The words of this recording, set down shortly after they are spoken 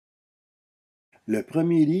Le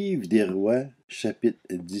premier livre des Rois, chapitre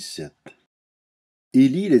 17.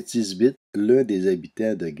 Élie le Tisbite, l'un des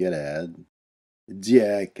habitants de Galaad, dit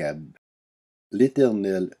à Achab,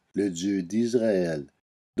 l'Éternel, le Dieu d'Israël,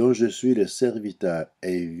 dont je suis le serviteur,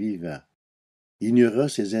 est vivant. Il n'y aura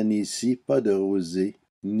ces années-ci pas de rosée,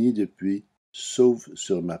 ni de pluie, sauf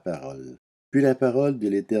sur ma parole. Puis la parole de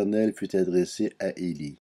l'Éternel fut adressée à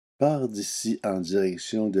Élie. Pars d'ici en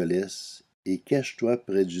direction de l'est, et cache-toi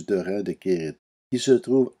près du torrent de Kérit, qui se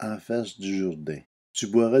trouve en face du Jourdain. Tu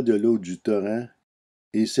boiras de l'eau du torrent,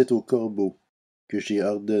 et c'est au corbeau que j'ai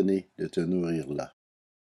ordonné de te nourrir là.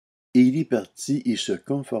 Élie partit et se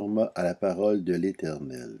conforma à la parole de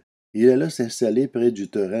l'Éternel. Il alla s'installer près du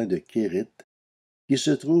torrent de Kérit, qui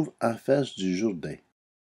se trouve en face du Jourdain.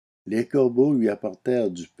 Les corbeaux lui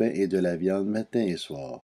apportèrent du pain et de la viande matin et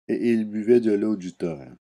soir, et il buvait de l'eau du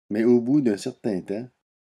torrent. Mais au bout d'un certain temps,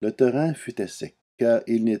 le torrent fut à sec, car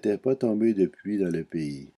il n'était pas tombé de pluie dans le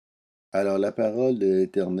pays. Alors la parole de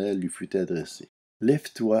l'Éternel lui fut adressée.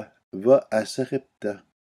 Lève-toi, va à Sarepta,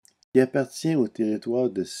 qui appartient au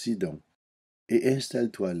territoire de Sidon, et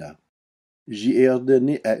installe-toi là. J'y ai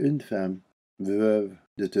ordonné à une femme, veuve,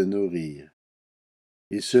 de te nourrir.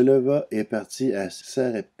 Il se leva et partit à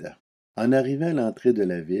Sarepta. En arrivant à l'entrée de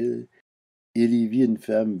la ville, il y vit une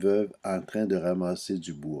femme veuve en train de ramasser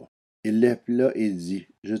du bois. Il l'appela et dit,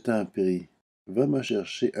 « Je t'en prie, va me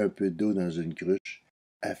chercher un peu d'eau dans une cruche,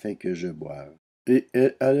 afin que je boive. » Et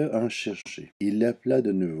elle alla en chercher. Il l'appela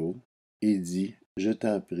de nouveau et dit, « Je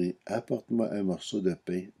t'en prie, apporte-moi un morceau de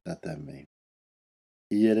pain dans ta main. »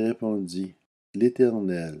 Et elle répondit, «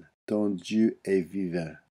 L'Éternel, ton Dieu est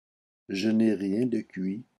vivant. Je n'ai rien de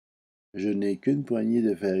cuit. Je n'ai qu'une poignée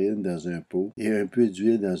de farine dans un pot et un peu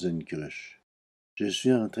d'huile dans une cruche. Je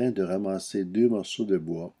suis en train de ramasser 2 morceaux de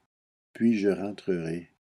bois, puis je rentrerai,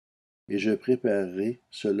 et je préparerai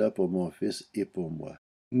cela pour mon fils et pour moi.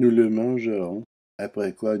 Nous le mangerons,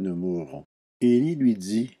 après quoi nous mourrons. » Élie lui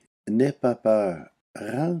dit, « N'aie pas peur,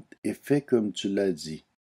 rentre et fais comme tu l'as dit.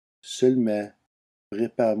 Seulement,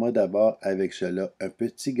 prépare-moi d'abord avec cela un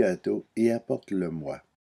petit gâteau et apporte-le-moi.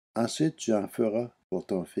 Ensuite tu en feras pour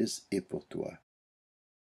ton fils et pour toi.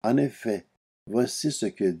 En effet, voici ce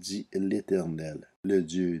que dit l'Éternel, le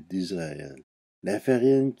Dieu d'Israël. La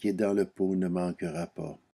farine qui est dans le pot ne manquera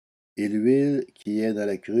pas, et l'huile qui est dans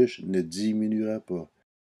la cruche ne diminuera pas,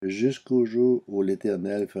 jusqu'au jour où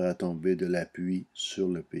l'Éternel fera tomber de la pluie sur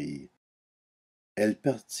le pays. » Elle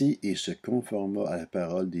partit et se conforma à la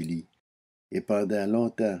parole d'Élie, et pendant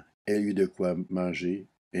longtemps elle eut de quoi manger,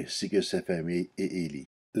 ainsi que sa famille et Élie.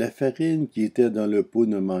 La farine qui était dans le pot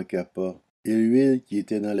ne manqua pas, et l'huile qui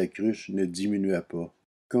était dans la cruche ne diminua pas,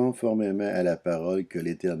 conformément à la parole que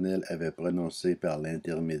l'Éternel avait prononcée par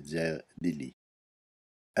l'intermédiaire d'Élie.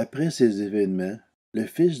 Après ces événements, le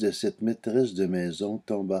fils de cette maîtresse de maison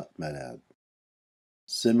tomba malade.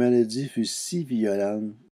 Sa maladie fut si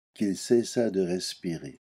violente qu'il cessa de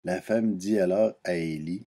respirer. La femme dit alors à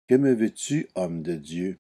Élie, « Que me veux-tu, homme de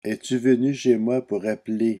Dieu? Es-tu venu chez moi pour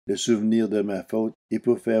rappeler le souvenir de ma faute et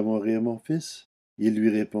pour faire mourir mon fils? » Il lui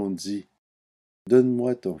répondit, «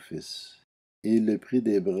 Donne-moi ton fils. » Et il le prit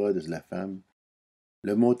des bras de la femme,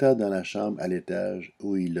 le monta dans la chambre à l'étage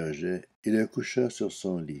où il logeait et le coucha sur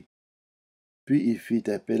son lit. Puis il fit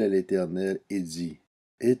appel à l'Éternel et dit,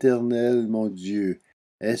 « Éternel, mon Dieu,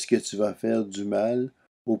 est-ce que tu vas faire du mal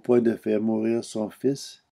au point de faire mourir son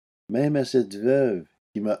fils, même à cette veuve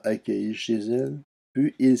qui m'a accueilli chez elle? »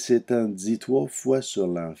 Puis il s'étendit 3 fois sur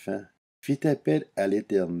l'enfant, fit appel à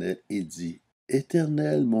l'Éternel et dit, «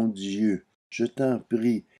 Éternel, mon Dieu, je t'en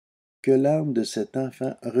prie, que l'âme de cet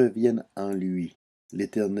enfant revienne en lui. »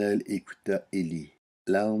 L'Éternel écouta Élie.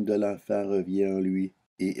 L'âme de l'enfant revient en lui,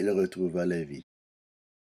 et il retrouva la vie.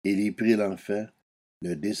 Élie prit l'enfant,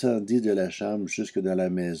 le descendit de la chambre jusque dans la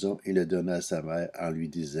maison et le donna à sa mère en lui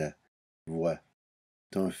disant, « Vois,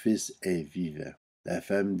 ton fils est vivant. » La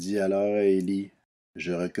femme dit alors à Élie, «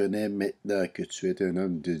 Je reconnais maintenant que tu es un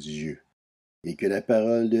homme de Dieu, et que la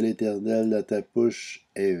parole de l'Éternel dans ta bouche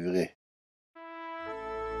est vraie. »